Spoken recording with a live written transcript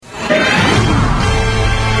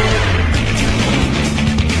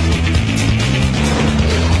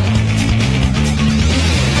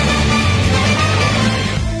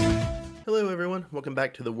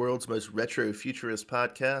back to the world's most retro futurist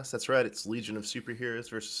podcast. That's right, it's Legion of Superheroes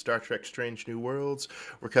versus Star Trek Strange New Worlds.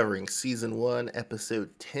 We're covering Season 1, Episode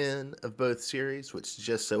 10 of both series, which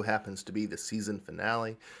just so happens to be the season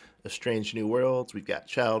finale of Strange New Worlds. We've got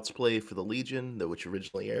Child's Play for the Legion, which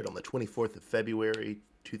originally aired on the 24th of February,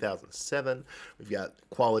 2007. We've got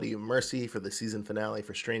Quality of Mercy for the season finale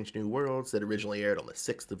for Strange New Worlds that originally aired on the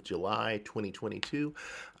 6th of July, 2022.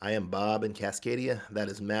 I am Bob in Cascadia. That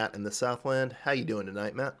is Matt in the Southland. How you doing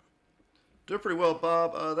tonight, Matt? Doing pretty well,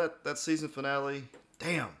 Bob. That season finale,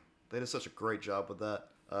 damn, they did such a great job with that.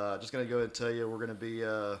 Just gonna go ahead and tell you, we're gonna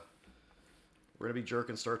be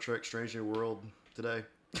jerking Star Trek Strange New World today.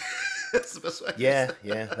 That's the best way. Yeah,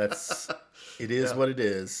 it is what it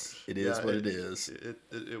is. It is.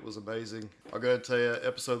 It was amazing. I'll go ahead and tell you,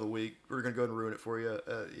 episode of the week. We're gonna go ahead and ruin it for you.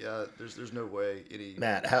 There's no way any.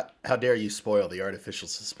 Matt, how dare you spoil the artificial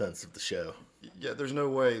suspense of the show? Yeah, there's no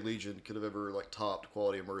way Legion could have ever topped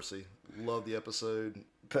Quality of Mercy. Love the episode.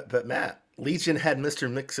 But Matt, Legion had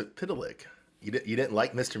Mr. Mxyzptlk. You didn't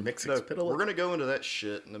like Mr. Mxyzptlk? No, we're gonna go into that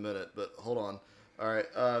shit in a minute, but hold on. All right.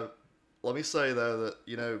 Let me say though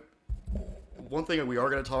that one thing that we are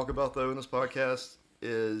going to talk about though in this podcast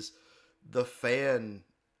is the fan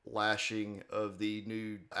lashing of the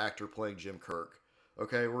new actor playing Jim Kirk.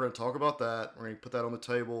 Okay, we're going to talk about that. We're going to put that on the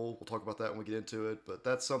table. We'll talk about that when we get into it. But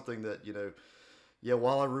that's something that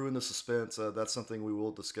while I ruin the suspense, that's something we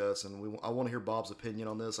will discuss, and I want to hear Bob's opinion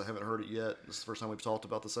on this. I haven't heard it yet. This is the first time we've talked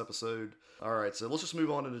about this episode. All right, so let's just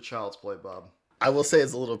move on into Child's Play, Bob. I will say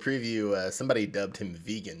as a little preview, somebody dubbed him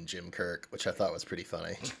Vegan Jim Kirk, which I thought was pretty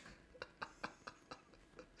funny.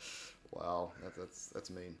 Wow, that's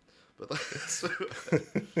mean. But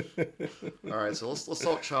all right, so let's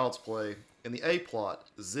talk Child's Play. In the A plot,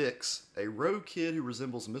 Zix, a rogue kid who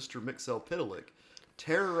resembles Mr. Mxyzptlk,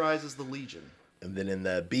 terrorizes the Legion. And then in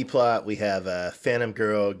the B plot, we have Phantom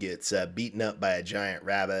Girl gets beaten up by a giant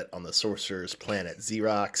rabbit on the sorcerer's planet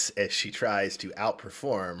Xerox as she tries to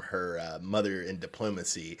outperform her mother in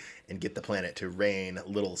diplomacy and get the planet to rein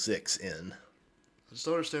little Zix in. I just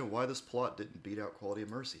don't understand why this plot didn't beat out Quality of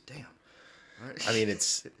Mercy. Damn. All right. I mean,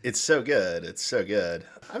 it's so good. It's so good.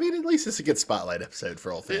 I mean, at least it's a good spotlight episode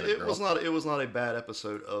for old Phantom Girl. It was not a bad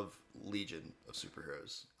episode of Legion of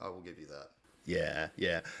Superheroes. I will give you that. Yeah.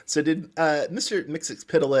 So did Mr.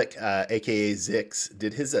 Mxyzptlk, a.k.a. Zix,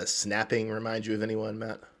 did his snapping remind you of anyone,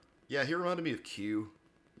 Matt? Yeah, he reminded me of Q,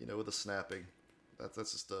 with the snapping. That's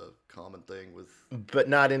just a common thing with... But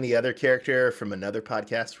not any other character from another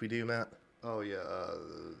podcast we do, Matt? Oh, yeah.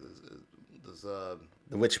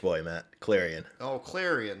 The Witch Boy, Matt. Clarion. Oh,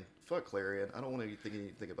 Clarion. Fuck Clarion. I don't want to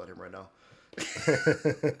think about him right now.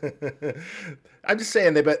 I'm just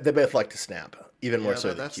saying they both like to snap, even more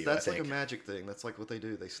so than Q. That's like a magic thing. That's like what they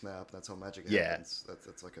do. They snap. That's how magic happens.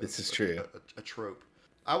 That's like this is true. A trope.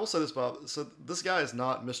 I will say this, Bob. So this guy is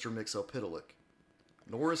not Mr. Mxyzptlk,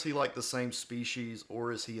 nor is he like the same species,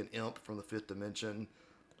 or is he an imp from the fifth dimension.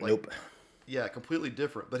 Nope. Yeah, completely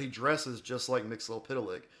different. But he dresses just like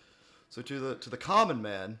Mxyzptlk. So to the common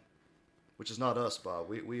man, which is not us, Bob.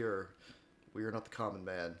 We are not the common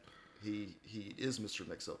man. He is Mr.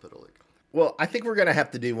 Mxyzptlk. Well, I think we're going to have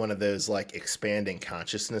to do one of those expanding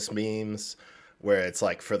consciousness memes where it's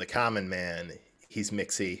for the common man, he's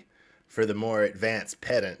Mixie. For the more advanced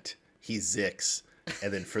pedant, he's Zix.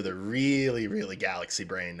 And then for the really, really galaxy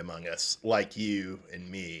brained among us, like you and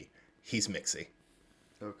me, he's Mixie.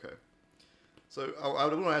 Okay. So I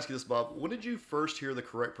want to ask you this, Bob. When did you first hear the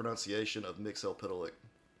correct pronunciation of Mxyzptlk?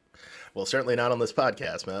 Well, certainly not on this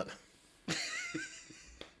podcast, Matt.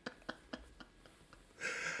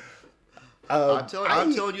 I'm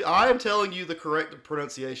telling you the correct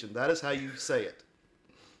pronunciation. That is how you say it.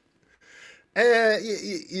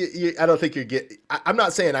 I don't think you're getting... I'm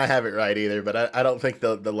not saying I have it right either, but I don't think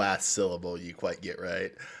the last syllable you quite get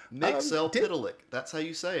right. Mxyzptlk. That's how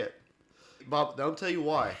you say it. Bob, I'll tell you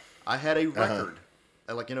why. I had a record.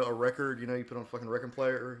 A record, you put on a fucking record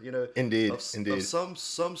player, Indeed. Of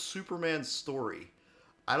some Superman story.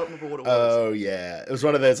 I don't remember what it was. Oh, yeah. It was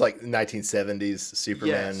one of those 1970s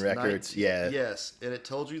Superman records. Yes, and it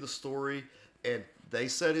told you the story, and they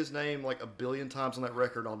said his name a billion times on that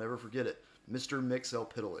record. I'll never forget it. Mr.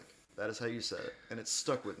 Mxyzptlk. That is how you said it, and it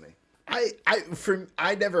stuck with me.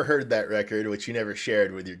 I never heard that record, which you never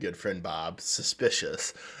shared with your good friend Bob.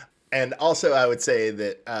 Suspicious. And also, I would say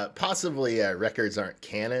that possibly records aren't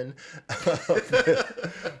canon,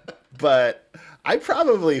 but I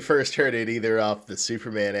probably first heard it either off the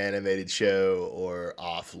Superman animated show or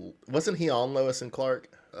off... Wasn't he on Lois and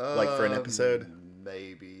Clark? For an episode?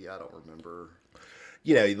 Maybe. I don't remember.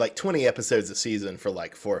 like 20 episodes a season for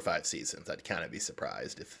like 4 or 5 seasons. I'd kind of be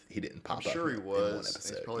surprised if he didn't I'm pop up sure he in one was.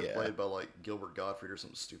 episode. He's probably Yeah. played by like Gilbert Gottfried or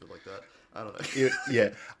something stupid like that. I don't know. Yeah.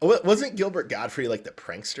 Wasn't Gilbert Godfrey like the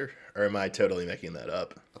prankster? Or am I totally making that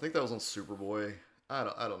up? I think that was on Superboy. I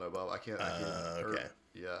don't know, Bob. I can't. Okay.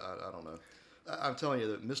 I don't know. I'm telling you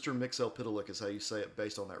that Mr. Mixel-Pitalik is how you say it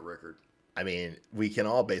based on that record. I mean, we can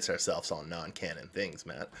all base ourselves on non-canon things,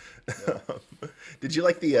 Matt. Yeah. Did you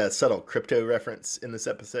like the subtle crypto reference in this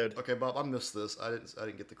episode? Okay, Bob, I missed this. I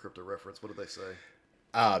didn't get the crypto reference. What did they say?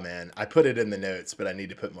 Ah, man, I put it in the notes, but I need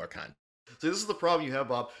to put more context. See, this is the problem you have,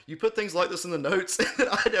 Bob. You put things like this in the notes, and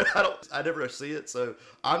I never see it. So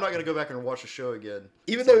I'm not gonna go back and watch the show again.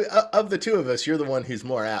 Even though of the two of us, you're the one who's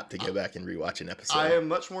more apt to go back and rewatch an episode. I am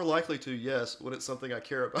much more likely to, yes, when it's something I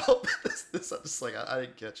care about. this I'm just like I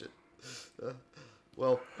didn't catch it.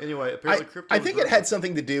 Well, anyway, apparently crypto. I think it had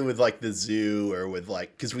something to do with like the zoo, or with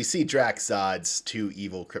like, because we see Drax-Zod's 2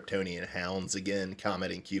 evil Kryptonian hounds again,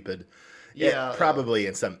 Comet and Cupid. Yeah, probably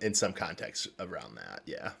in some context around that.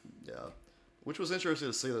 Yeah. Which was interesting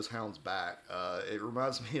to see those hounds back. It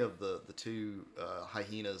reminds me of the 2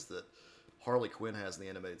 hyenas that Harley Quinn has in the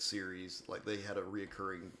animated series. Like, they had a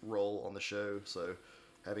reoccurring role on the show. So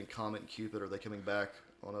having Comet and Cupid, are they coming back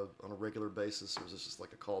on a regular basis, or is this just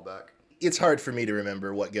like a callback? It's hard for me to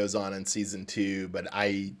remember what goes on in season 2, but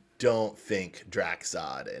I don't think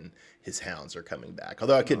Drax-Zod and his hounds are coming back.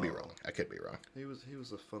 Although I could be wrong. He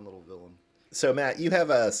was a fun little villain. So, Matt, you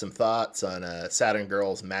have some thoughts on Saturn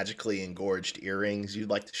Girl's magically engorged earrings you'd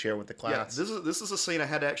like to share with the class? Yeah, this is a scene I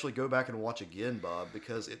had to actually go back and watch again, Bob,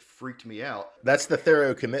 because it freaked me out. That's the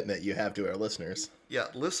thorough commitment you have to our listeners. Yeah,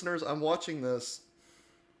 listeners, I'm watching this,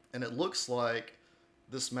 and it looks like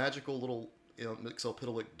this magical little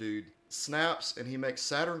Mixel-Pitalik dude snaps, and he makes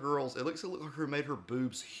Saturn Girl's, it looks like he made her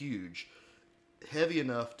boobs huge, heavy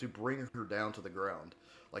enough to bring her down to the ground.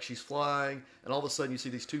 Like, she's flying, and all of a sudden you see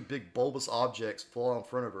these 2 big bulbous objects fall in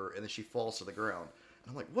front of her, and then she falls to the ground. And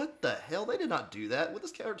I'm like, what the hell? They did not do that. With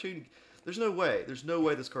this cartoon, there's no way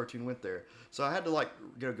this cartoon went there. So I had to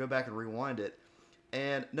go back and rewind it.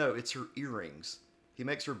 And no, it's her earrings. He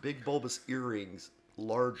makes her big bulbous earrings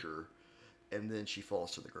larger, and then she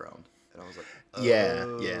falls to the ground. And I was like, oh, yeah.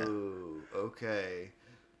 Okay.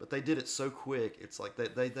 But they did it so quick. It's like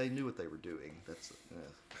they knew what they were doing. That's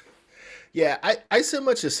Yeah, I so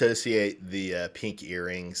much associate the pink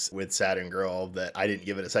earrings with Saturn Girl that I didn't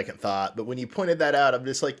give it a second thought. But when you pointed that out, I'm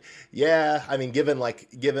just like, yeah. I mean, given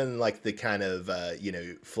the kind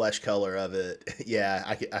of flesh color of it, yeah,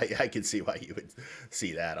 I could see why you would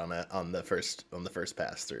see that on the first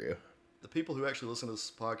pass through. The people who actually listen to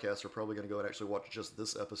this podcast are probably going to go and actually watch just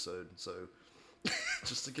this episode. So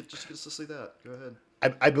just to get to see that, go ahead.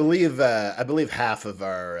 I believe half of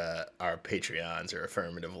our Patreons are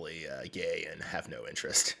affirmatively gay and have no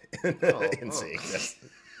interest in seeing this.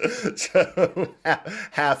 So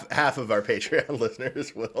half of our Patreon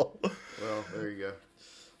listeners will. Well, there you go.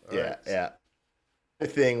 All right. Yeah. The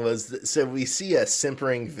thing was, so we see a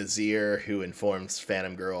simpering vizier who informs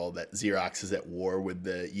Phantom Girl that Xerox is at war with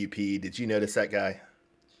the UP. Did you notice that guy?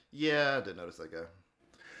 Yeah, I did notice that guy.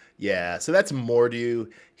 Yeah, so that's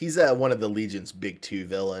Mordu. He's one of the Legion's big 2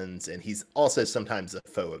 villains, and he's also sometimes a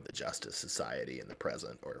foe of the Justice Society in the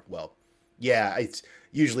present. Or, well, yeah, it's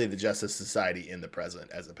usually the Justice Society in the present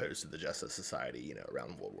as opposed to the Justice Society,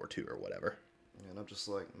 around World War II or whatever. And I'm just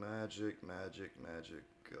like, magic,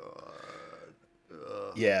 God.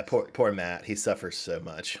 Yeah, poor Matt. He suffers so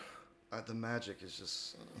much. The magic is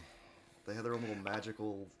just... They have their own little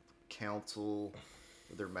magical council...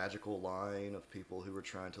 their magical line of people who were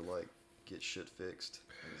trying to get shit fixed.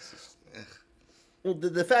 It's just, Well,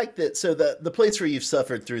 the fact that the place where you've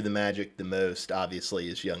suffered through the magic the most, obviously,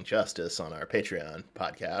 is Young Justice on our Patreon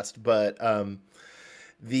podcast. But I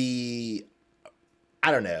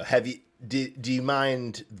don't know. Do you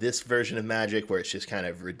mind this version of magic where it's just kind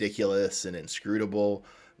of ridiculous and inscrutable?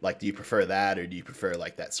 Like, do you prefer that, or do you prefer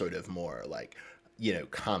that sort of more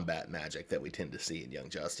combat magic that we tend to see in Young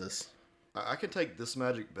Justice? I can take this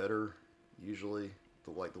magic better, usually,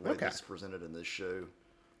 the way this is presented in this show.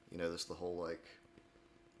 This the whole,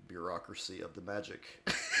 bureaucracy of the magic.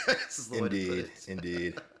 This is the way to put it.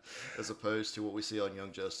 Indeed. As opposed to what we see on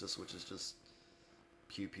Young Justice, which is just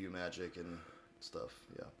pew-pew magic and stuff,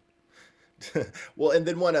 yeah. Well, and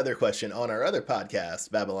then one other question. On our other podcast,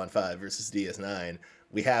 Babylon 5 versus DS9,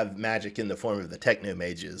 we have magic in the form of the Techno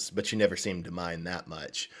Mages, but you never seem to mind that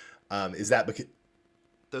much. Is that because...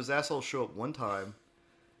 Those assholes show up one time,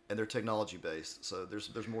 and they're technology based, so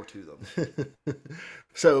there's more to them.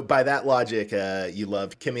 So by that logic, you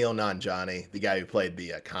loved Kumail Nanjiani, the guy who played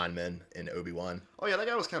the conman in Obi-Wan. Oh yeah, that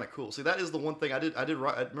guy was kind of cool. See, that is the one thing I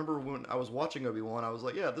remember when I was watching Obi-Wan, I was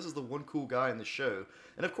like, yeah, this is the one cool guy in the show.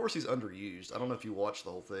 And of course, he's underused. I don't know if you watched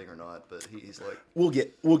the whole thing or not, but he's like, We'll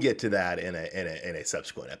get to that in a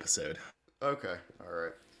subsequent episode. okay, all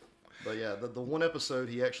right. But yeah, the one episode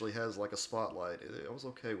he actually has like a spotlight. I was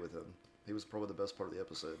okay with him. He was probably the best part of the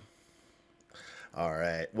episode. All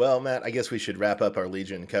right. Well, Matt, I guess we should wrap up our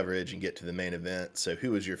Legion coverage and get to the main event. So,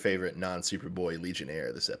 who was your favorite non-Superboy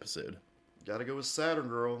Legionnaire this episode? Gotta go with Saturn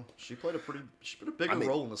Girl. She played a bigger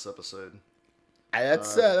role in this episode.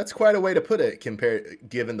 That's quite a way to put it,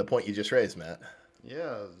 given the point you just raised, Matt.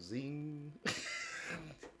 Yeah, Zing.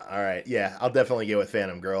 All right. Yeah, I'll definitely go with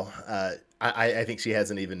Phantom Girl. I think she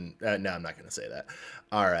hasn't even. No, I'm not going to say that.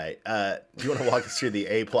 All right. Do you want to walk us through the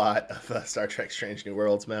A plot of Star Trek: Strange New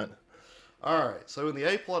Worlds, Matt? All right. So in the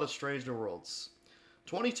A plot of Strange New Worlds,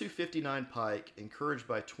 2259 Pike, encouraged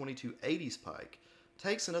by 2280's Pike,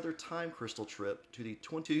 takes another time crystal trip to the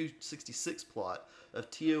 2266 plot of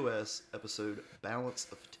TOS episode Balance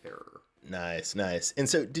of Terror. Nice, nice. And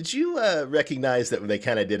so, did you recognize that they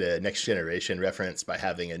kind of did a Next Generation reference by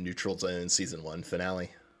having a Neutral Zone season 1 finale?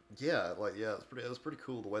 Yeah, it was pretty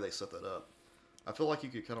cool the way they set that up. I feel like you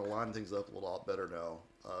could kind of line things up a lot better now.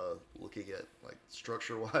 Looking at like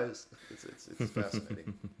structure wise, it's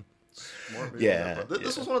fascinating. Smart movie. Yeah.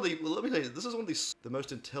 This was one of the. Let me tell you, this is one of the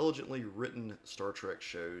most intelligently written Star Trek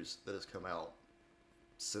shows that has come out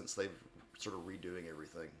since they've sort of redoing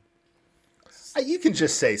everything. You can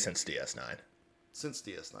just say since DS9. Since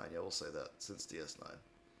DS9, yeah, we'll say that. Since DS9,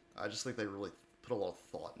 I just think they really put a lot of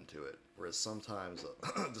thought into it. Whereas sometimes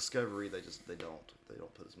Discovery, they don't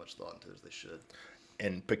put as much thought into it as they should.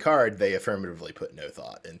 And Picard, they affirmatively put no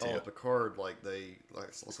thought into. Oh, Picard,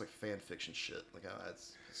 it's like fan fiction shit. Like, it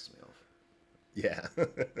pisses me off. Yeah.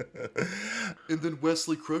 And then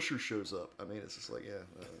Wesley Crusher shows up. I mean, it's just like,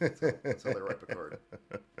 yeah, that's how they write Picard.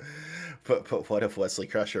 But what if Wesley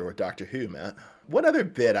Crusher were Doctor Who, Matt? One other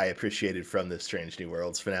bit I appreciated from this Strange New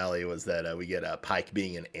Worlds finale was that we get Pike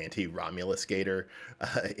being an anti-Romulus gator,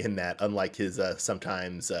 in that, unlike his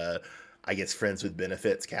sometimes, I guess, friends with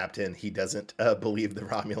benefits captain, he doesn't believe the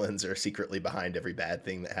Romulans are secretly behind every bad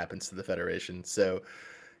thing that happens to the Federation. So,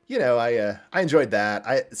 I enjoyed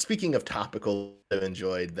that. Speaking of topical, I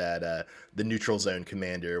enjoyed that the Neutral Zone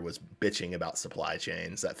commander was bitching about supply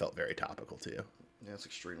chains. That felt very topical too. Yeah, it's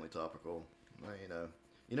extremely topical.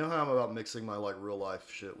 You know how I'm about mixing my like real life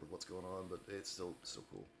shit with what's going on, but it's still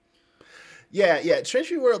cool. Yeah.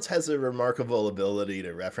 Strange New Worlds has a remarkable ability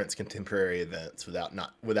to reference contemporary events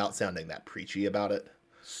without sounding that preachy about it.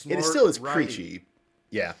 It still is preachy.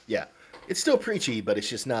 Yeah. It's still preachy, but it's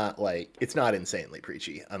just not it's not insanely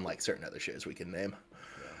preachy, unlike certain other shows we can name.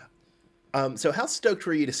 Yeah. So how stoked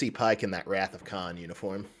were you to see Pike in that Wrath of Khan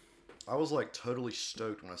uniform? I was like totally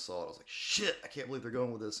stoked when I saw it. I was like, shit, I can't believe they're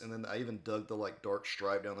going with this. And then I even dug the like dark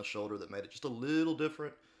stripe down the shoulder that made it just a little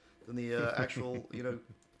different than the actual,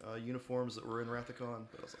 uniforms that were in Wrath of Khan.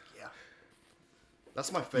 But I was like, yeah.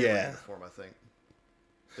 That's my favorite uniform, I think.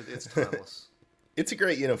 It's timeless. It's a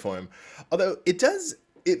great uniform. Although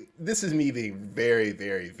this is me being very,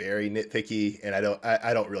 very, very nitpicky, and I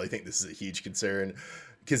don't really think this is a huge concern,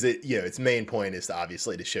 because its main point is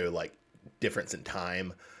obviously to show like difference in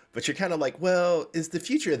time. But you're kind of like, well, is the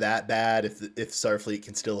future that bad if Starfleet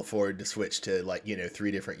can still afford to switch to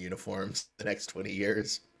 3 different uniforms the next 20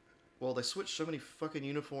 years? Well, they switched so many fucking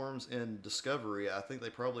uniforms in Discovery. I think they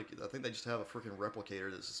just have a freaking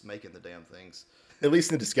replicator that's just making the damn things. At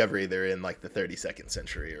least in Discovery, they're in like the 32nd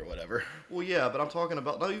century or whatever. Well, yeah, but I'm talking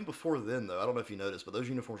about not even before then though. I don't know if you noticed, but those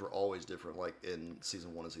uniforms were always different. Like in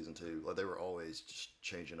season 1 and season 2, like they were always just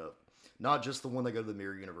changing up. Not just the one they go to the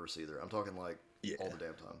Mirror Universe either. I'm talking all the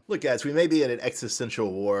damn time. Look, guys, we may be in an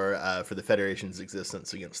existential war for the Federation's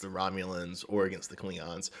existence against the Romulans or against the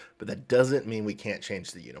Klingons, but that doesn't mean we can't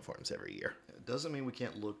change the uniforms every year. It doesn't mean we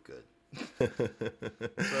can't look good.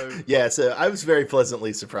 So I was very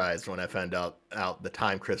pleasantly surprised when I found out the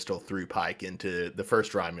time crystal threw Pike into the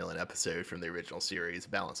first Romulan episode from the original series,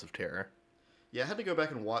 Balance of Terror. Yeah, I had to go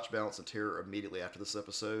back and watch Balance of Terror immediately after this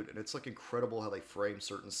episode, and it's like incredible how they frame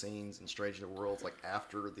certain scenes in Strange New Worlds, like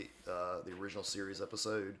after the original series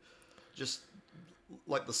episode. Just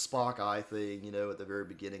like the Spock eye thing, at the very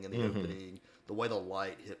beginning in the opening, the way the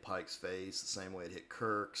light hit Pike's face, the same way it hit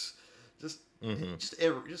Kirk's, just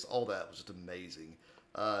all that was just amazing.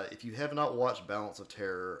 If you have not watched Balance of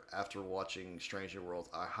Terror after watching Strange New Worlds,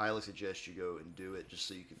 I highly suggest you go and do it just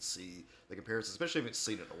so you can see the comparison, especially if you haven't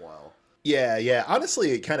seen it in a while. Yeah, yeah.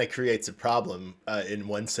 Honestly, it kind of creates a problem in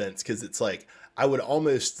one sense because it's like I would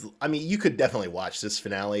almost. I mean, you could definitely watch this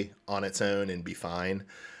finale on its own and be fine,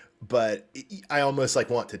 but I almost like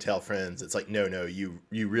want to tell friends it's like no, no, you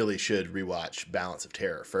really should rewatch Balance of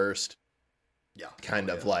Terror first. Yeah. Oh Kind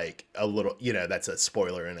of yeah. like a little, that's a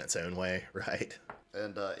spoiler in its own way, right?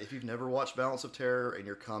 And if you've never watched Balance of Terror and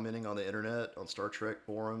you're commenting on the internet, on Star Trek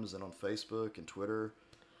forums, and on Facebook and Twitter,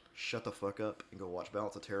 shut the fuck up and go watch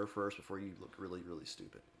Balance of Terror first before you look really, really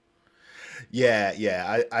stupid. Yeah,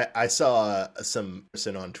 yeah. I saw some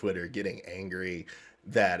person on Twitter getting angry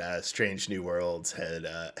that Strange New Worlds had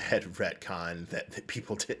retconned that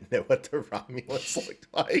people didn't know what the Romulans looked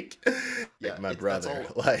like. Yeah, Like my that's brother,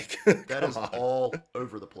 all. like, That come is on. all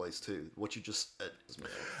over the place too. What you just said is man.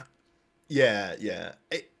 Yeah, yeah.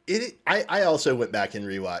 I also went back and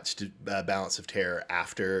rewatched Balance of Terror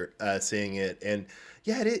after seeing it, and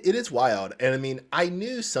yeah, it is wild. And I mean, I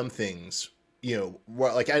knew some things,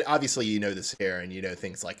 like obviously this hair, and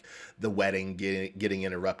things like the wedding getting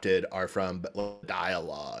interrupted are from, but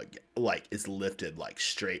dialogue like is lifted like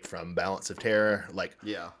straight from Balance of Terror, like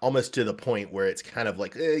Yeah, almost to the point where it's kind of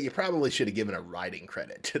like you probably should have given a writing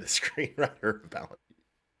credit to the screenwriter of Balance.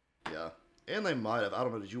 yeah. And they might have. I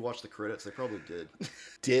don't know. Did you watch the credits? They probably did.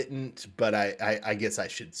 Didn't, but I guess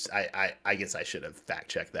I guess I should have fact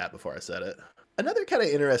checked that before I said it. Another kind of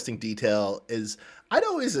interesting detail is I'd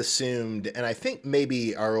always assumed, and I think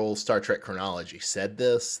maybe our old Star Trek chronology said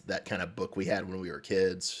this, that kind of book we had when we were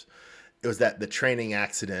kids. It was that the training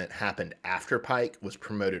accident happened after Pike was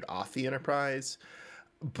promoted off the Enterprise.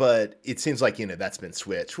 But it seems like, that's been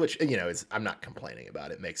switched, which, is, I'm not complaining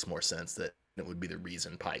about it. It makes more sense that it would be the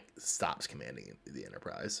reason Pike stops commanding the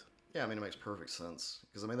Enterprise. Yeah, I mean it makes perfect sense.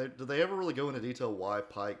 Because I mean, did they ever really go into detail why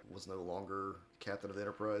Pike was no longer captain of the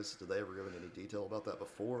Enterprise? Did they ever go into any detail about that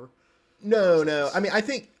before? Or was No, that no. just I mean, I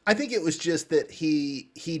think it was just that he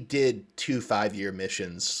did 2 5-year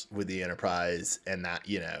missions with the Enterprise, and that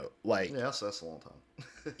like yeah, that's a long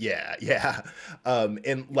time. yeah, yeah.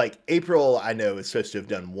 And like April, I know is supposed to have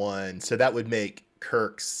done one, so that would make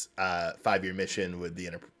Kirk's 5-year mission with the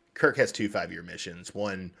Enterprise. Kirk has 2 5-year missions.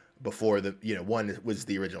 One before one was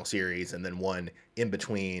the original series, and then one in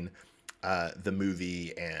between the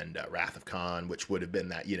movie and Wrath of Khan, which would have been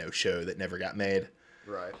that show that never got made.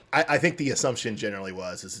 Right. I think the assumption generally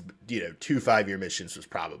is 2 5-year missions was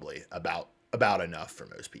probably about enough for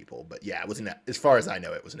most people. But yeah, it wasn't, as far as I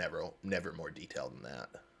know, it was never more detailed than that.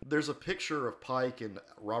 There's a picture of Pike and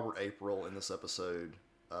Robert April in this episode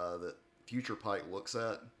that future Pike looks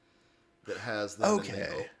at that has them in the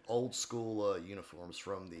Okay. old school uniforms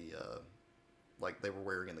from the like they were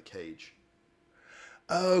wearing in the cage.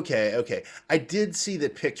 Okay, okay. I did see the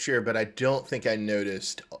picture, but I don't think I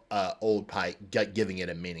noticed old Pike giving it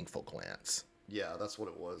a meaningful glance. Yeah, that's what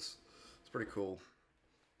it was. It's pretty cool.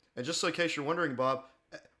 And just so in case you're wondering, Bob,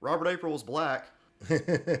 Robert April was black.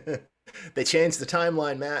 They changed the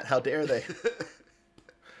timeline, Matt. How dare they?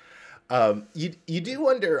 You do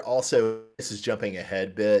wonder also, this is jumping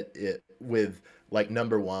ahead bit, with like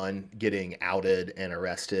number one getting outed and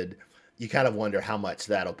arrested. You kind of wonder how much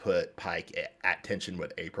that'll put Pike at tension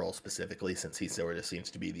with April specifically, since he sort of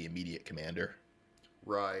seems to be the immediate commander.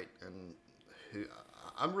 Right, and who,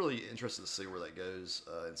 I'm really interested to see where that goes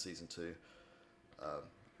in season 2.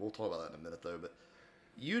 We'll talk about that in a minute, though. But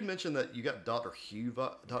you had mentioned that you got Doctor Who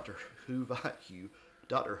vibes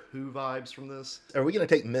from this. Are we going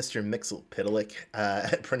to take Mr.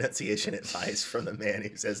 Mixel-Pitalik pronunciation advice from the man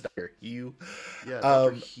who says Dr. Hugh? Yeah,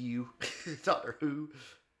 Doctor Hugh, Doctor Who.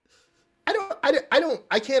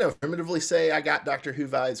 I can't affirmatively say I got Doctor Who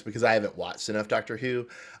vibes because I haven't watched enough Doctor Who.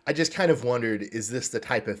 I just kind of wondered, is this the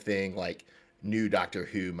type of thing like new Doctor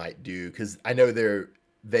Who might do? Because I know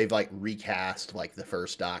they've like recast like the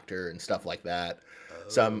first Doctor and stuff like that.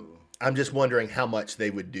 So Oh, I'm just wondering how much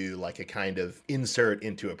they would do like a kind of insert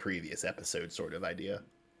into a previous episode sort of idea.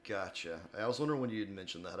 gotcha. I was wondering when you had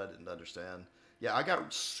mentioned that. I didn't understand. Yeah, I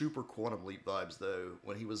got super Quantum Leap vibes though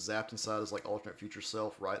when he was zapped inside his like alternate future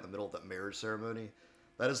self right in the middle of that marriage ceremony.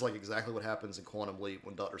 That is like exactly what happens in Quantum Leap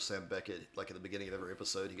when Dr. Sam Beckett, like at the beginning of every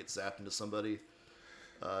episode, he gets zapped into somebody.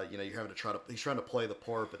 You're having to he's trying to play the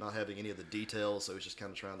part but not having any of the details, so he's just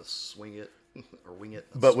kind of trying to swing it or wing it.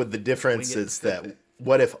 But with the Wing difference it. is that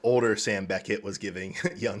what if older Sam Beckett was giving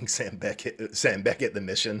young Sam Beckett the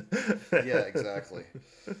mission? Yeah, exactly.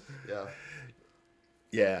 Yeah.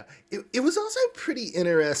 Yeah. It was also pretty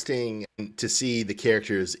interesting to see the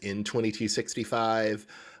characters in 2265.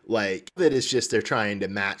 Like, that is just they're trying to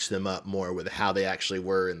match them up more with how they actually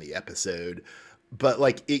were in the episode. But,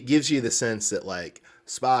 like, it gives you the sense that, like,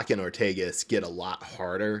 Spock and Ortegas get a lot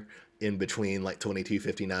harder in between like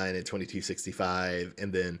 2259 and 2265,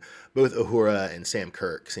 and then both Uhura and Sam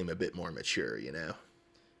Kirk seem a bit more mature, you know.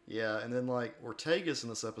 Yeah, and then like Ortega's in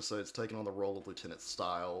this episode is taking on the role of Lieutenant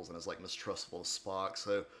Styles and is like mistrustful of Spock.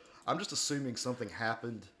 So I'm just assuming something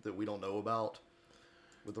happened that we don't know about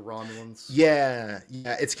with the Romulans. Yeah,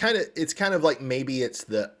 yeah. It's kind of like maybe it's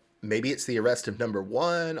the arrest of number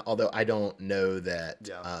one, although I don't know that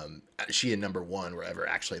Yeah. she and number one were ever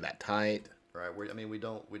actually that tight. Right. I mean, we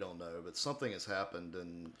don't know, but something has happened,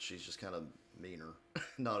 and she's just kind of meaner.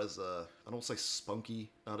 Not as I don't say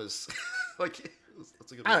spunky. Not as like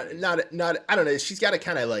that's a good I word. don't, not I don't know. She's got a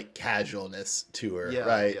kind of like casualness to her, Yeah.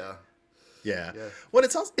 right? Yeah. Yeah. Yeah. Well,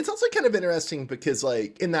 it's also kind of interesting because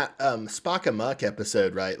like in that Spock Amok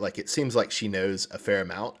episode, right? Like it seems like she knows a fair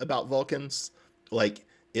amount about Vulcans, like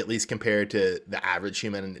at least compared to the average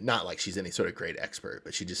human. And not like she's any sort of great expert,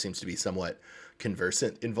 but she just seems to be somewhat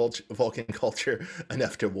conversant in Vulcan culture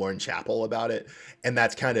enough to warn Chapel about it. And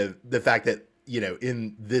that's kind of the fact that,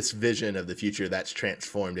 in this vision of the future, that's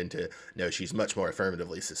transformed into, no, she's much more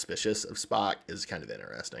affirmatively suspicious of Spock is kind of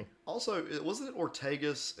interesting. Also, wasn't it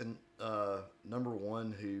Ortegas and number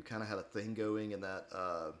one who kind of had a thing going in that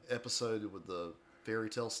episode with the fairy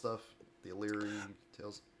tale stuff, the Illyri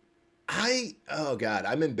tales? Oh God,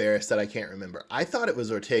 I'm embarrassed that I can't remember. I thought it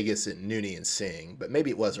was Ortegas and Nooney and Singh, but maybe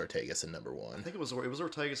it was Ortegas and number I one. think it was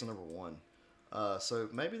Ortegas and number one. So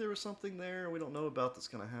maybe there was something there we don't know about that's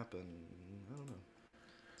going to happen. I don't know.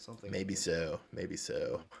 Something. Maybe so. Maybe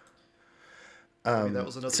so. Maybe that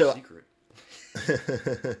was another so secret.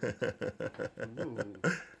 Ooh.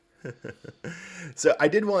 So I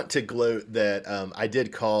did want to gloat that I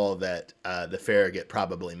did call that the Farragut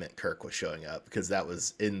probably meant Kirk was showing up, because that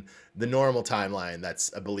was in the normal timeline.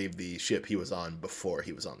 That's, I believe, the ship he was on before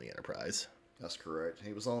he was on the Enterprise. That's correct.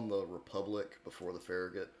 He was on the Republic before the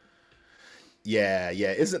Farragut. Yeah,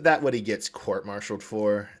 yeah. Isn't that what he gets court-martialed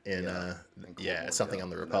for in something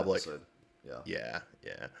on the in that Republic? episode. Yeah. Yeah,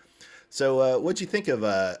 yeah. So what'd you think of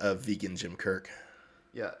vegan Jim Kirk?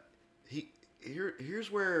 Yeah.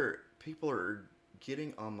 Here's where people are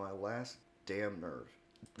getting on my last damn nerve.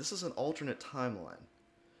 This is an alternate timeline.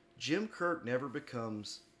 Jim Kirk never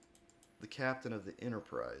becomes the captain of the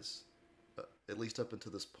Enterprise, at least up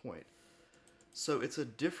until this point. So it's a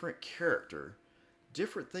different character.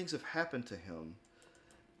 Different things have happened to him.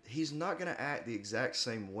 He's not going to act the exact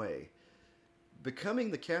same way.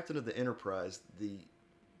 Becoming the captain of the Enterprise, the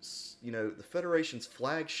Federation's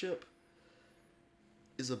flagship,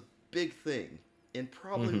 is a big thing, and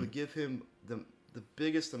probably would give him the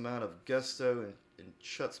biggest amount of gusto and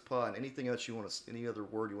chutzpah and anything else any other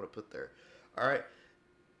word you want to put there. All right,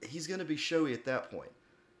 he's going to be showy at that point.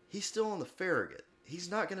 He's still on the Farragut. He's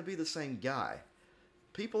not going to be the same guy.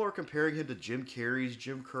 People are comparing him to Jim Carrey's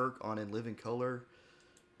Jim Kirk on In Living Color.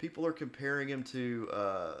 People are comparing him to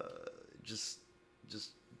just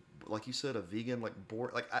like you said, a vegan, like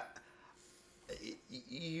bored. Like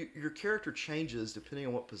your character changes depending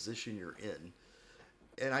on what position you're in,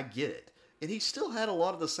 and I get it. And he still had a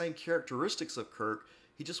lot of the same characteristics of Kirk.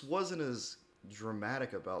 He just wasn't as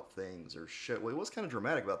dramatic about things or show. Well, he was kind of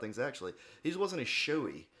dramatic about things actually. He just wasn't as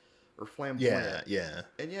showy or flamboyant. Yeah.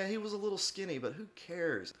 And yeah, he was a little skinny, but who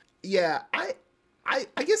cares? Yeah, I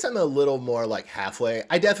guess I'm a little more like halfway.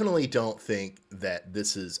 I definitely don't think that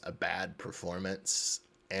this is a bad performance.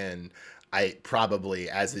 And I probably,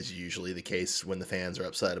 as is usually the case when the fans are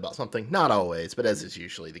upset about something, not always, but as is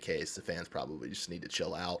usually the case, the fans probably just need to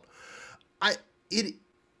chill out. It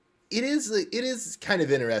is kind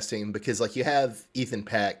of interesting because like you have Ethan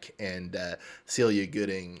Peck and Celia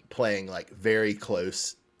Gooding playing like very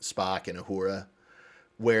close Spock and Uhura,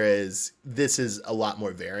 whereas this is a lot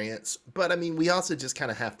more variance. But I mean, we also just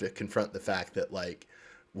kind of have to confront the fact that like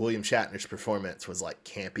William Shatner's performance was like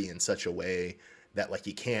campy in such a way that like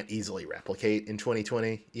you can't easily replicate in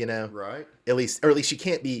 2020, Right. At least you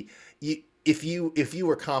can't be if you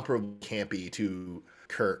were comparable campy to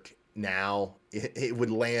Kirk now, it would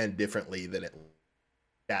land differently than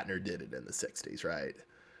Shatner did it in the 60s, right?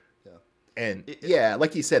 Yeah. And yeah,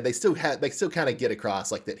 like you said, they still kind of get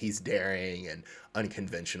across like that he's daring and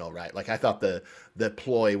unconventional, right? Like I thought the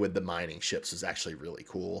ploy with the mining ships was actually really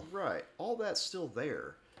cool. Right. All that's still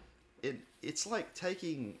there. It's like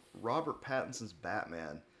taking Robert Pattinson's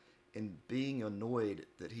Batman and being annoyed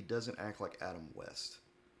that he doesn't act like Adam West.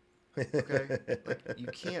 Okay? Like, you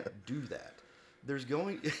can't do that.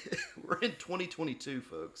 We're in 2022,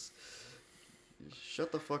 folks.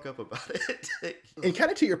 Shut the fuck up about it. And kind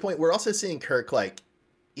of to your point, we're also seeing Kirk like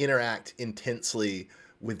interact intensely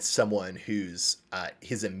with someone who's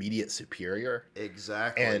his immediate superior.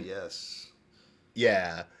 Exactly, And yes.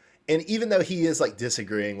 yeah. And even though he is like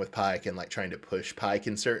disagreeing with Pike and like trying to push Pike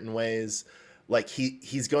in certain ways, like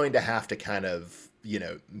he's going to have to kind of, you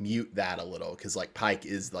know, mute that a little, because like Pike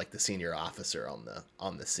is like the senior officer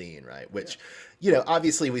on the scene, right? Which, you know,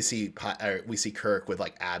 obviously we see Kirk with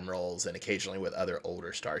like admirals and occasionally with other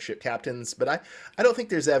older starship captains, but I don't think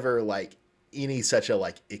there's ever like any such a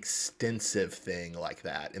like extensive thing like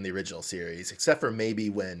that in the original series, except for maybe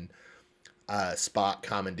when Spock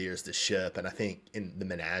commandeers the ship, and I think in the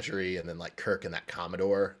Menagerie, and then like Kirk and that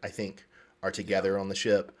Commodore, I think, are together on the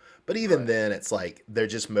ship. But even then, it's like they're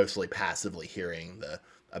just mostly passively hearing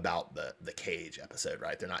about the cage episode,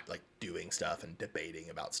 right? They're not like doing stuff and debating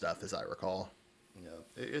about stuff, as I recall. Yeah,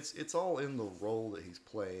 it's all in the role that he's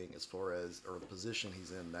playing as far as, or the position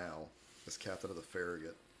he's in now as captain of the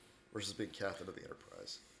Farragut versus being captain of the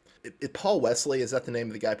Enterprise. Paul Wesley, is that the name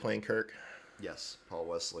of the guy playing Kirk? Yes, Paul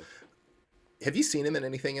Wesley. Have you seen him in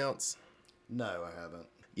anything else? No, I haven't.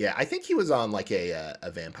 Yeah, I think he was on like a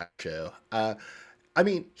vampire show. I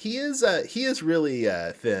mean, he is really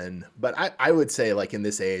thin, but I would say like in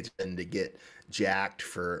this age and to get jacked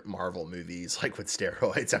for Marvel movies like with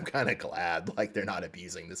steroids, I'm kind of glad like they're not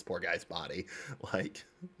abusing this poor guy's body. Like,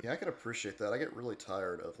 Yeah, I can appreciate that. I get really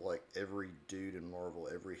tired of like every dude in Marvel,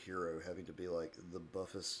 every hero having to be like the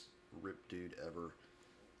buffest ripped dude ever.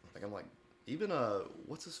 Like I'm like, even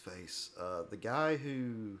what's his face? The guy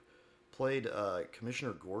who played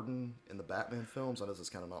Commissioner Gordon in the Batman films. I know this is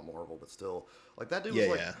kind of not Marvel, but still, like that dude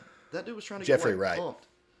was that dude was trying to Jeffrey get like Wright. pumped.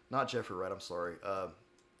 Not Jeffrey Wright. I'm sorry.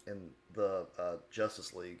 In the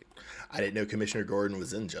Justice League, I didn't know Commissioner Gordon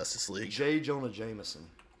was in Justice League. J. Jonah Jameson.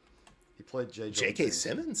 He played J. Jonah J.K. Jameson.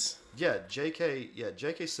 Simmons? Yeah,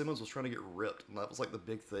 J.K. Simmons was trying to get ripped, and that was like the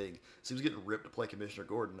big thing. So he was getting ripped to play Commissioner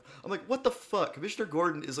Gordon. I'm like, what the fuck? Commissioner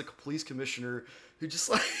Gordon is a police commissioner who just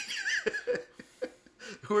like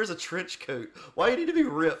who wears a trench coat. Why do you need to be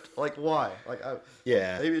ripped? Like, why? Like,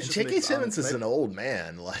 Yeah. maybe it's just J.K. Simmons is an old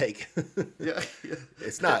man. Like, yeah,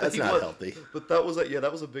 it's not. That's not healthy. But that was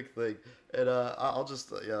that was a big thing, and I'll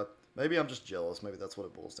just maybe I'm just jealous. Maybe that's what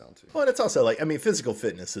it boils down to. Well, and it's also like, I mean, physical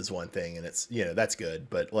fitness is one thing, and it's, you know, that's good,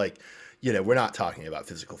 but like, you know, we're not talking about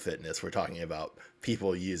physical fitness. We're talking about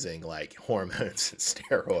people using like hormones and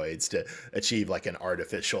steroids to achieve like an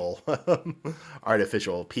artificial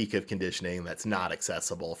peak of conditioning that's not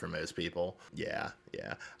accessible for most people. Yeah,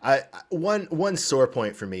 yeah. One sore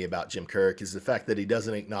point for me about Jim Kirk is the fact that he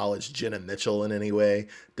doesn't acknowledge Jenna Mitchell in any way.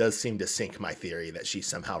 Does seem to sink my theory that she's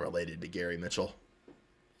somehow related to Gary Mitchell.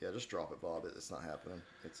 Yeah, just drop it, Bob. It's not happening.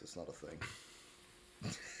 It's not a thing.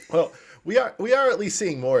 Well, we are at least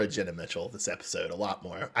seeing more of Jenna Mitchell this episode, a lot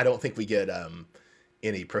more. I don't think we get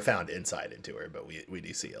any profound insight into her, but we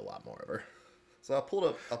do see a lot more of her. So I pulled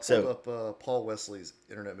up Paul Wesley's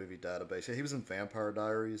Internet Movie Database. Yeah, he was in Vampire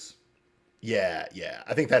Diaries. Yeah.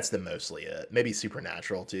 I think that's the mostly it. Maybe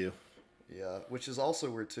Supernatural too. Yeah, which is also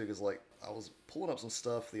weird too, because like I was pulling up some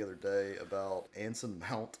stuff the other day about Anson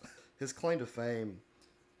Mount. His claim to fame.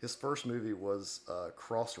 His first movie was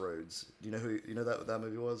Crossroads. Do you know what that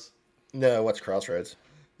movie was? No, what's Crossroads?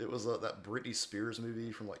 It was that Britney Spears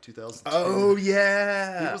movie from like 2002. Oh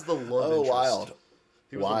yeah, he was the love interest. Wild.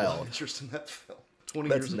 He was the love interest in that film. 20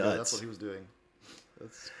 years ago, that's what he was doing.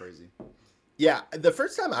 That's crazy. Yeah, the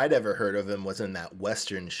first time I'd ever heard of him was in that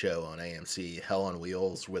Western show on AMC, Hell on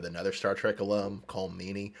Wheels, with another Star Trek alum, Colm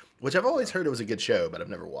Meaney, which I've always heard it was a good show, but I've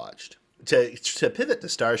never watched. To pivot to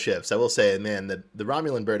starships, I will say, man, the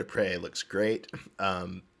Romulan Bird of Prey looks great,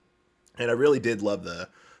 and I really did love the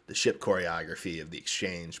ship choreography of the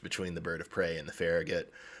exchange between the Bird of Prey and the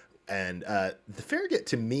Farragut. And the Farragut,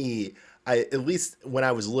 to me, at least when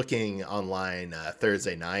I was looking online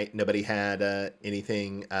Thursday night, nobody had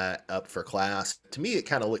anything up for class. To me, it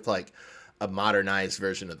kind of looked like a modernized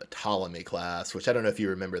version of the Ptolemy class, which I don't know if you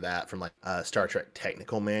remember that from like Star Trek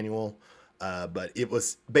Technical Manual. But it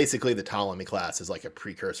was basically the Ptolemy class is like a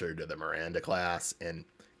precursor to the Miranda class, and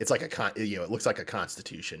it's like it looks like a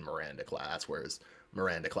Constitution Miranda class, whereas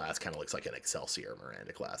Miranda class kind of looks like an Excelsior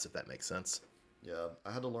Miranda class, if that makes sense. Yeah,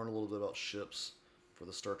 I had to learn a little bit about ships for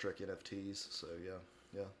the Star Trek NFTs, so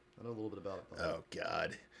yeah, I know a little bit about it. Oh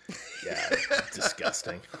God, yeah,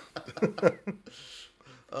 disgusting.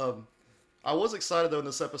 I was excited though in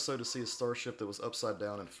this episode to see a starship that was upside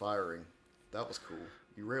down and firing. That was cool.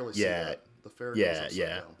 You rarely see that. The Farragut was upside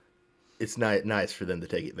down. It's nice for them to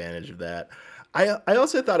take advantage of that. I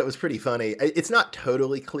also thought it was pretty funny. It's not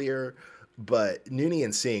totally clear, but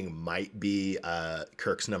Noonien Singh might be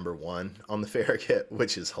Kirk's number one on the Farragut,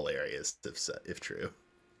 which is hilarious if true.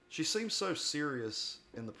 She seemed so serious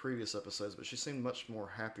in the previous episodes, but she seemed much more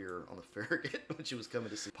happier on the Farragut when she was coming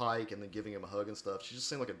to see Pike and then giving him a hug and stuff. She just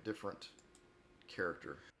seemed like a different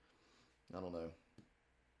character. I don't know.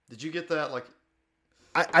 Did you get that? Like,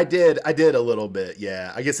 I did a little bit.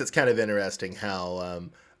 Yeah, I guess it's kind of interesting how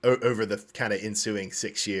over the kind of ensuing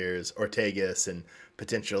 6 years, Ortegas and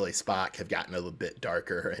potentially Spock have gotten a little bit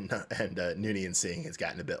darker, and Noonien Singh has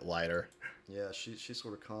gotten a bit lighter. yeah, she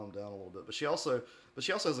sort of calmed down a little bit, but she also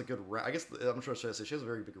has a good. I guess I'm trying to say she has a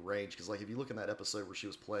very big range because like if you look in that episode where she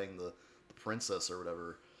was playing the princess or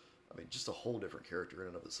whatever, I mean, just a whole different character in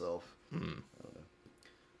and of itself. I don't know.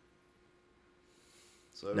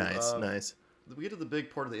 So Nice, nice. we get to the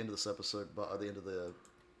big part of the end of this episode, by the end of the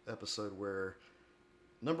episode where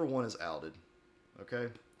number one is outed. Okay,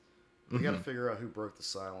 we got to figure out who broke the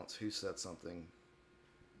silence, who said something.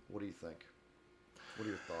 What do you think? What are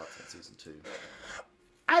your thoughts on season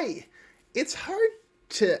 2? It's hard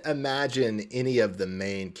to imagine any of the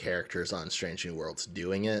main characters on Strange New Worlds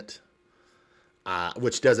doing it,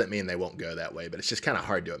 which doesn't mean they won't go that way, but it's just kind of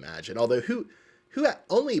hard to imagine. Although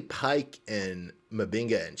only Pike and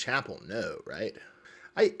Mabinga and Chapel know, right?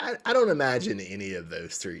 I don't imagine any of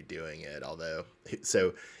those three doing it. Although,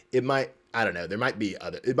 so it might, I don't know. There might be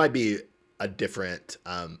other. It might be a different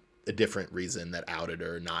reason that outed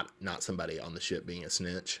her, not somebody on the ship being a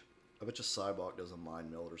snitch. I bet you Cybok does a mind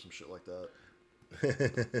meld or some shit like that.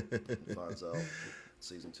 Finds out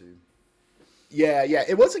season 2. Yeah.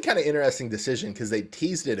 It was a kind of interesting decision because they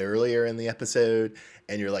teased it earlier in the episode,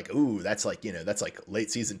 and you're like, "Ooh, that's like that's like late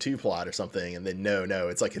season 2 plot or something." And then no,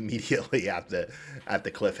 it's like immediately at the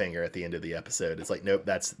cliffhanger at the end of the episode. It's like, nope,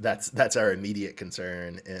 that's our immediate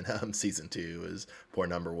concern in season 2 is poor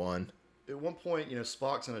number one. At one point,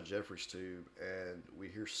 Spock's in a Jeffries tube, and we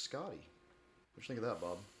hear Scotty. What do you think of that,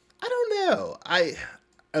 Bob? I don't know.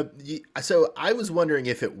 So I was wondering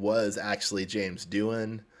if it was actually James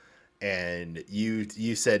Doohan, and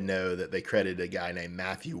you said no, that they credited a guy named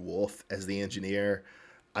Matthew Wolfe as the engineer.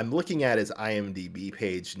 I'm looking at his IMDb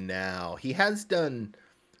page now. He has done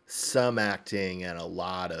some acting and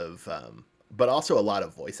but also a lot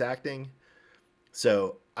of voice acting.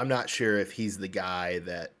 So I'm not sure if he's the guy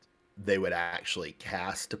that they would actually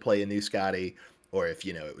cast to play a new Scotty, or if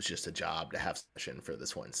it was just a job to have session for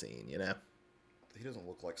this one scene. He doesn't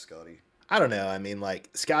look like Scotty. I don't know. I mean, like,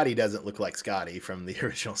 Scotty doesn't look like Scotty from the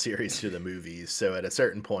original series to the movies. So at a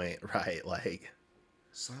certain point, right, like...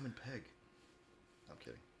 Simon Pegg. I'm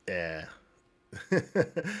kidding. Yeah.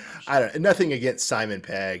 I don't. Nothing against Simon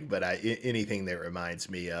Pegg, but anything that reminds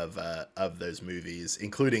me of those movies,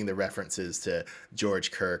 including the references to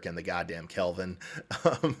George Kirk and the goddamn Kelvin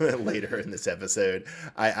later in this episode,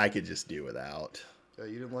 I could just do without.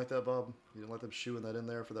 You didn't like that, Bob? You didn't like them shooing that in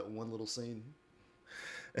there for that one little scene?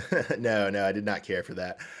 No, I did not care for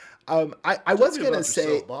that. I was going to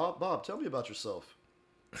say... Yourself, Bob, tell me about yourself.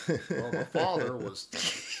 Well, my father was...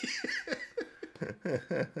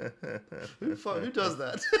 Who does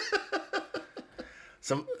that?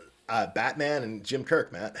 Some Batman and Jim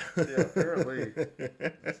Kirk, Matt. Yeah, apparently.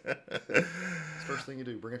 First thing you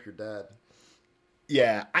do, bring up your dad.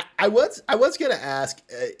 Yeah, I was gonna ask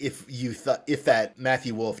if you thought that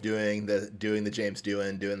Matthew Wolfe doing the James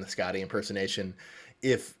Doohan doing the Scotty impersonation,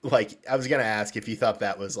 if I was gonna ask if you thought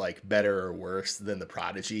that was like better or worse than the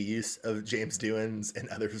Prodigy use of James Doohan's and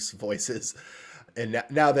others' voices. And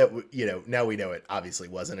now that we know it obviously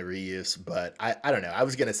wasn't a reuse, but I don't know. I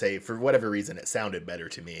was gonna say for whatever reason it sounded better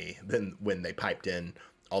to me than when they piped in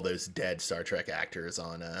all those dead Star Trek actors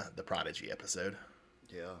on the Prodigy episode.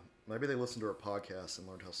 Yeah, maybe they listened to our podcast and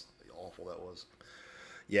learned how awful that was.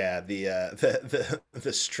 Yeah,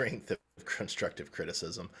 the strength of constructive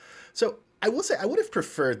criticism. So I will say I would have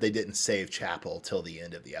preferred they didn't save Chapel till the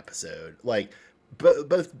end of the episode,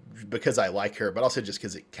 both because I like her, but also just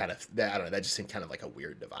because it kind of, I don't know, that just seemed kind of like a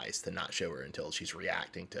weird device to not show her until she's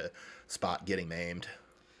reacting to Spock getting maimed.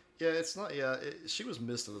 Yeah, it's not. Yeah, she was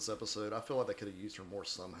missed in this episode. I feel like they could have used her more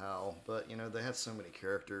somehow, but they had so many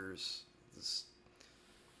characters.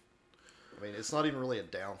 I mean, it's not even really a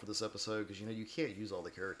down for this episode because you can't use all the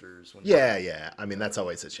characters. Yeah. I mean, that's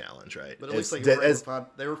always a challenge, right? But at least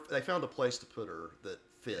they found a place to put her that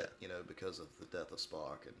fit, because of the death of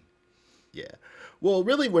Spock and. Yeah. Well,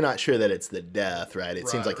 really, we're not sure that it's the death, right? It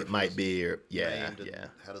seems like it might be. Yeah.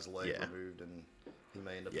 Had his leg removed and he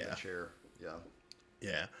may end up in a chair.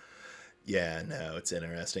 Yeah. Yeah. No, it's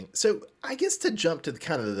interesting. So I guess to jump to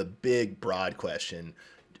kind of the big, broad question,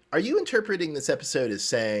 are you interpreting this episode as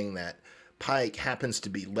saying that Pike happens to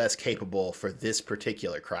be less capable for this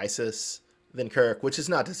particular crisis than Kirk? Which is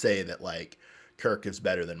not to say that Kirk is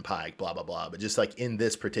better than Pike, blah blah blah, but just in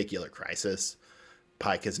this particular crisis,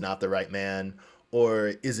 Pike is not the right man,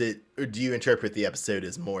 or do you interpret the episode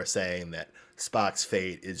as more saying that Spock's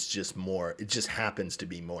fate is just more, it just happens to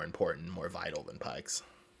be more important, more vital than Pike's?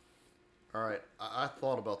 All right, I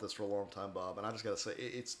thought about this for a long time, Bob, and I just got to say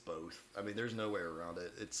it's both. I mean, there's no way around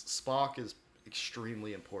it. It's Spock is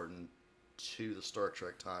extremely important to the Star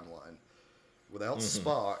Trek timeline. Without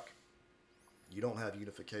Spock, you don't have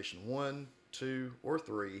Unification 1, 2, or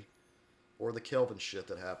 3, or the Kelvin shit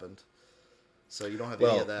that happened. So you don't have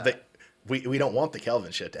any of that. We don't want the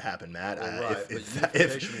Kelvin shit to happen, Matt. Well, right,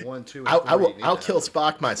 Unification 1, 2, and 3 I'll kill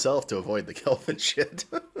Spock myself to avoid the Kelvin shit.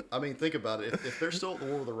 I mean, think about it. If they're still at the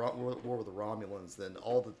war with the Romulans, then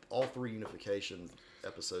all three unification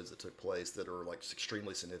episodes that took place that are like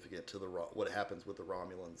extremely significant to what happens with the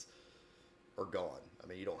Romulans are gone. I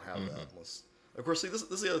mean, you don't have that unless. Of course, see, this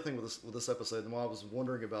is the other thing with this episode. And while I was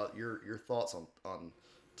wondering about your thoughts on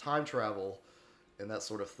time travel and that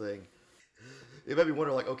sort of thing, it made me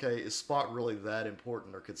wonder, like, okay, is Spock really that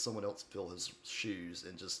important, or could someone else fill his shoes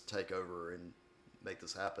and just take over and make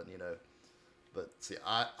this happen? You know. But see,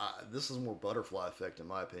 this is more butterfly effect in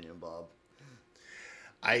my opinion, Bob.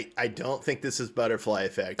 I don't think this is butterfly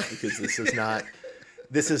effect because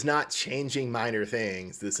this is not changing minor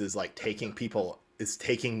things. This is like taking people. It's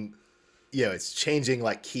taking, it's changing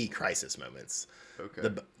like key crisis moments.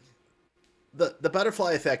 Okay. The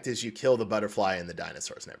butterfly effect is you kill the butterfly and the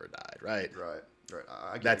dinosaurs never died, right? Right.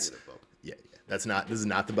 I get it, Bob. Yeah. This is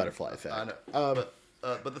not the butterfly effect. I know.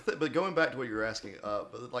 But going back to what you were asking,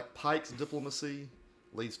 but like Pike's diplomacy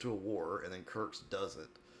leads to a war, and then Kirk's doesn't.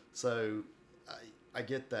 So I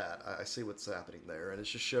get that. I see what's happening there, and it's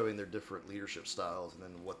just showing their different leadership styles, and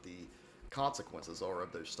then what the consequences are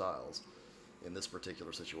of those styles in this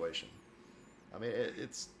particular situation. I mean,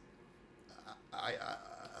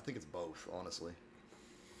 I think it's both, honestly.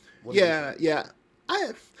 Yeah.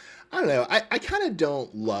 I don't know. I kind of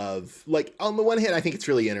don't love, like, on the one hand, I think it's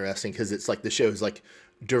really interesting because it's like the show's like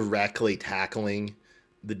directly tackling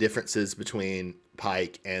the differences between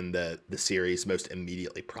Pike and the series most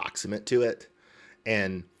immediately proximate to it.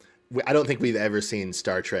 And I don't think we've ever seen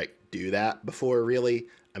Star Trek do that before, really.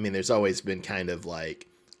 I mean, there's always been kind of like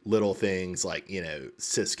little things like,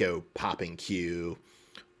 Cisco popping Q,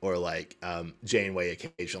 or like Janeway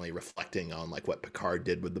occasionally reflecting on like what Picard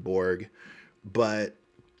did with the Borg. But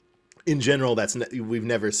in general, we've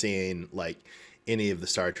never seen like any of the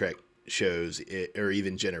Star Trek shows or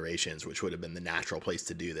even Generations, which would have been the natural place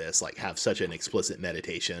to do this, like have such an explicit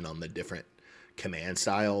meditation on the different command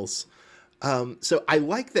styles. So I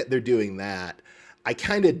like that they're doing that. I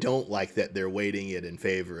kind of don't like that they're weighting it in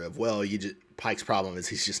favor of, Pike's problem is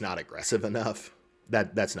he's just not aggressive enough.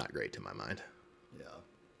 That's not great to my mind. Yeah.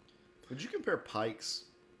 Would you compare Pike's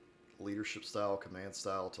leadership style, command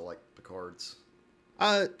style to like Picard's?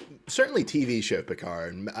 Certainly TV show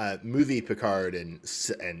Picard, movie Picard, and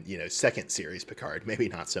second series Picard, maybe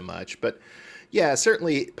not so much, but yeah,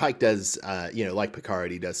 certainly Pike does, like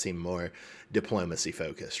Picard, he does seem more diplomacy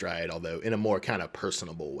focused, right? Although in a more kind of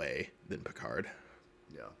personable way than Picard.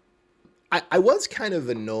 Yeah. I was kind of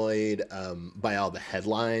annoyed by all the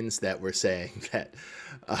headlines that were saying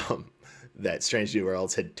that Strange New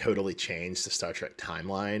Worlds had totally changed the Star Trek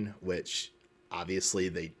timeline, which obviously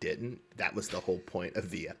they didn't. That was the whole point of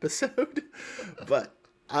the episode. But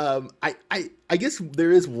I guess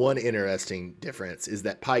there is one interesting difference, is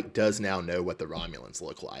that Pike does now know what the Romulans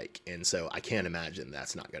look like. And so I can't imagine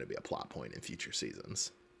that's not going to be a plot point in future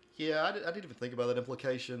seasons. Yeah, I didn't even think about that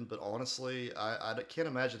implication, but honestly, I can't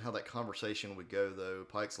imagine how that conversation would go, though.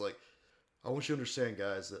 Pike's like, I want you to understand,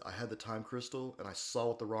 guys, that I had the time crystal, and I saw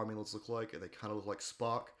what the Romulans look like, and they kind of look like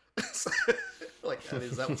Spock. Like, I mean,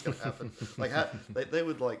 is that what's going to happen? Like, they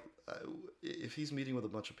would, like, if he's meeting with a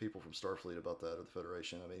bunch of people from Starfleet about that, or the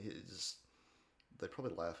Federation, I mean, they'd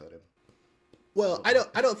probably laugh at him. Well, I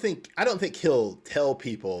don't think he'll tell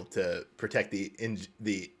people to protect the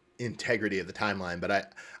integrity of the timeline,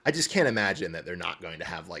 but I just can't imagine that they're not going to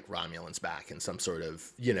have like Romulans back in some sort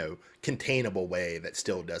of, containable way that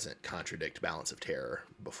still doesn't contradict Balance of Terror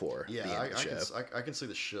before the end of the show. I can see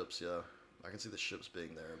the ships, yeah. I can see the ships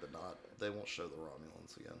being there, but they won't show the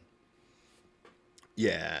Romulans again.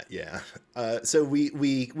 Yeah. So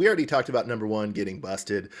we already talked about number one getting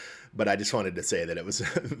busted, but I just wanted to say that it was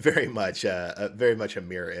very much a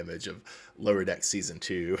mirror image of Lower Deck season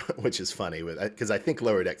 2, which is funny because I think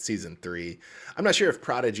Lower Deck season 3. I'm not sure if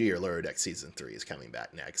Prodigy or Lower Deck season 3 is coming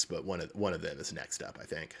back next, but one of them is next up, I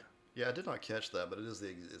think. Yeah, I did not catch that, but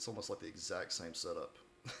it's almost like the exact same setup.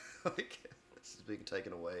 Like it's being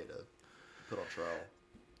taken away to put on trial,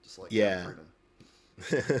 just like Freeman.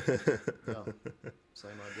 Yeah,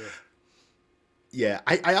 same idea. Yeah,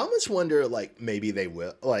 I almost wonder, like, maybe they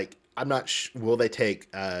will, like, I'm not will they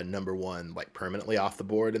take number one like permanently off the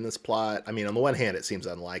board in this plot? I mean, on the one hand it seems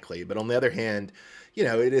unlikely, but on the other hand,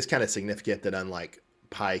 it is kind of significant that unlike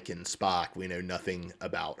Pike and Spock, we know nothing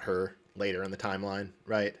about her later in the timeline,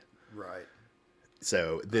 right? Right.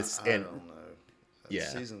 So this I don't know. Yeah.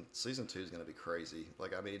 Season 2 is going to be crazy.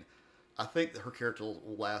 Like, I mean, I think that her character will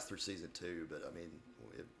last through season 2, but I mean,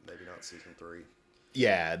 maybe not season 3.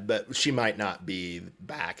 Yeah, but she might not be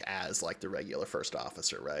back as like the regular first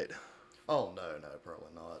officer, right? Oh no,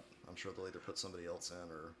 probably not. I'm sure they'll either put somebody else in,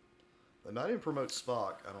 or they might even promote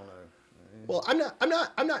Spock. I don't know. Well,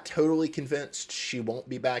 I'm not totally convinced she won't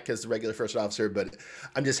be back as the regular first officer, but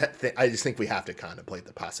I just think we have to contemplate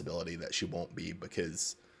the possibility that she won't be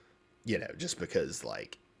because, just because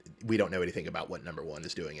like we don't know anything about what number 1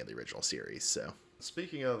 is doing in the original series. So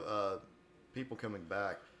speaking of people coming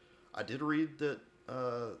back, I did read that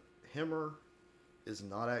Hemmer is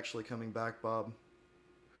not actually coming back, Bob.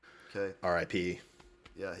 Okay. R.I.P.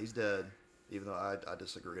 Yeah, he's dead. Even though I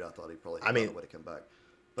disagreed, I thought he probably found a way to come back.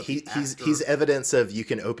 But he's evidence of you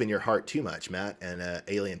can open your heart too much, Matt, and an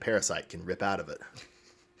alien parasite can rip out of it.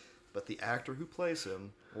 But the actor who plays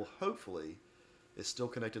him will hopefully is still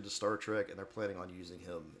connected to Star Trek, and they're planning on using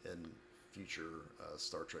him in future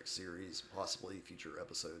Star Trek series, possibly future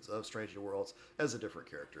episodes of Strange New Worlds as a different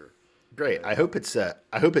character. Great. I hope it's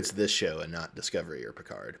this show and not Discovery or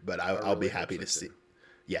Picard. But I'll be happy to see.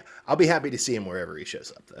 Yeah, I'll be happy to see him wherever he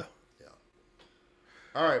shows up, though. Yeah.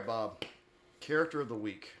 All right, Bob. Character of the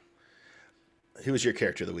week. Who was your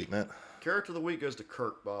character of the week, Matt? Character of the week goes to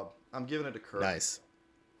Kirk, Bob. I'm giving it to Kirk. Nice.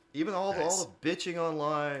 Even all the bitching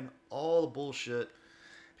online, all the bullshit,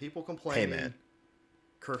 people complaining. Hey, man.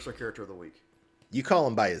 Kirk's our character of the week. You call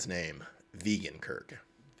him by his name, Vegan Kirk.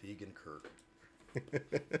 Vegan Kirk.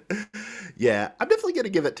 Yeah, I'm definitely going to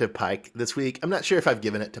give it to Pike this week. I'm not sure if I've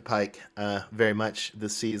given it to Pike very much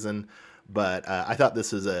this season, but I thought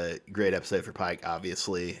this was a great episode for Pike,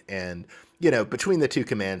 obviously. And, between the two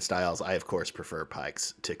command styles, I, of course, prefer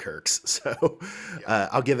Pike's to Kirk's. So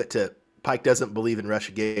I'll give it to Pike. Doesn't believe in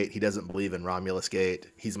Russiagate. He doesn't believe in Romulus Gate.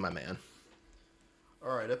 He's my man.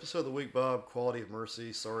 All right, episode of the week, Bob. Quality of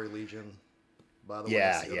Mercy. Sorry, Legion. By the way,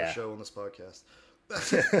 Yeah, that's the other show on this podcast.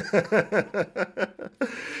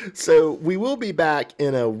 So we will be back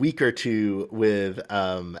in a week or two with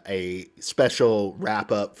a special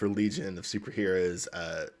wrap up for Legion of Superheroes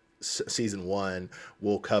season 1.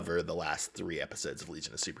 We'll cover the last 3 episodes of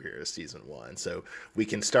Legion of Superheroes season 1, so we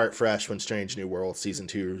can start fresh when Strange New World season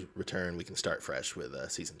 2 return. We can start fresh with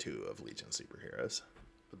season 2 of Legion of Superheroes.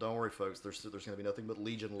 But don't worry, folks. There's going to be nothing but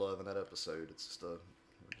Legion love in that episode. It's just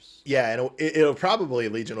Yeah, and it'll probably,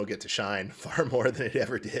 Legion will get to shine far more than it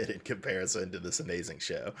ever did in comparison to this amazing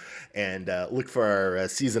show. And look for our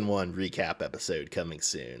season 1 recap episode coming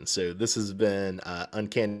soon. So this has been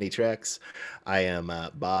Uncanny Treks. I am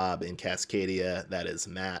Bob in Cascadia. That is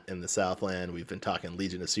Matt in the Southland. We've been talking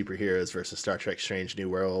Legion of Superheroes versus Star Trek Strange New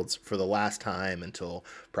Worlds for the last time until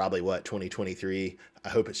probably, 2023? I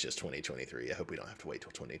hope it's just 2023. I hope we don't have to wait till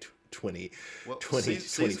 2024.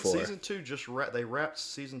 Season 2 they wrapped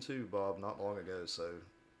season 2, Bob, not long ago. So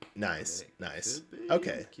nice.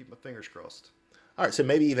 Okay, keep my fingers crossed. All right, so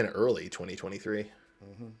maybe even early 2023.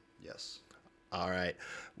 Yes. All right,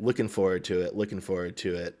 looking forward to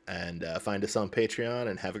it. And find us on Patreon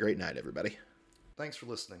and have a great night, everybody. Thanks for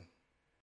listening.